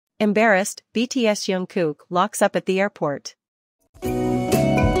Embarrassed, BTS Jungkook locks up at the airport.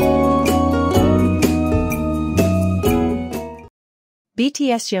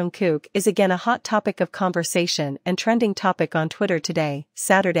 BTS Jungkook is again a hot topic of conversation and trending topic on Twitter today,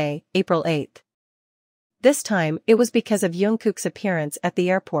 Saturday, April 8. This time, it was because of Jungkook's appearance at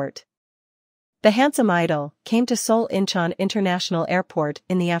the airport. The handsome idol came to Seoul Incheon International Airport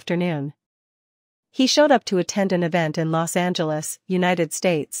in the afternoon. He showed up to attend an event in Los Angeles, United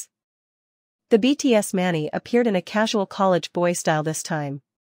States. The BTS Manny appeared in a casual college boy style this time.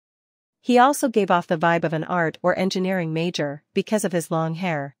 He also gave off the vibe of an art or engineering major because of his long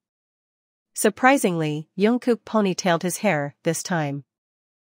hair. Surprisingly, Jungkook ponytailed his hair this time.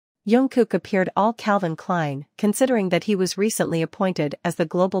 Jungkook appeared all Calvin Klein, considering that he was recently appointed as the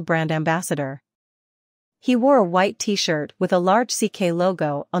global brand ambassador. He wore a white t-shirt with a large CK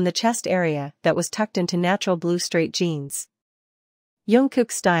logo on the chest area that was tucked into natural blue straight jeans.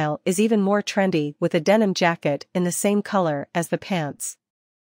 Jungkook's style is even more trendy with a denim jacket in the same color as the pants.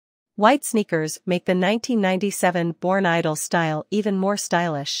 White sneakers make the 1997-born idol style even more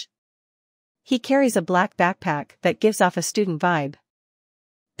stylish. He carries a black backpack that gives off a student vibe.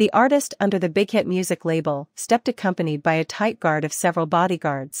 The artist under the Big Hit Music label stepped accompanied by a tight guard of several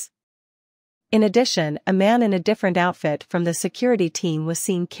bodyguards. In addition, a man in a different outfit from the security team was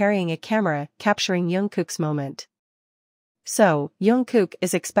seen carrying a camera capturing Jungkook's moment. So, Jungkook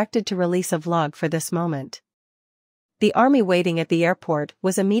is expected to release a vlog for this moment. The army waiting at the airport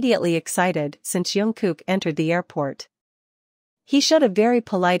was immediately excited since Jungkook entered the airport. He showed a very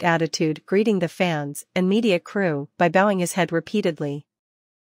polite attitude greeting the fans and media crew by bowing his head repeatedly.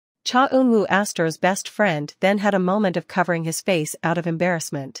 Cha Eun-woo, Astro's best friend, then had a moment of covering his face out of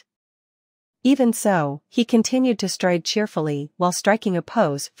embarrassment. Even so, he continued to stride cheerfully while striking a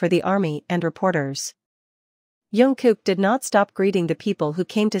pose for the army and reporters. Jungkook did not stop greeting the people who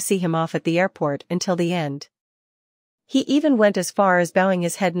came to see him off at the airport until the end. He even went as far as bowing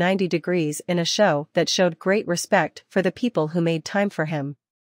his head 90 degrees in a show that showed great respect for the people who made time for him.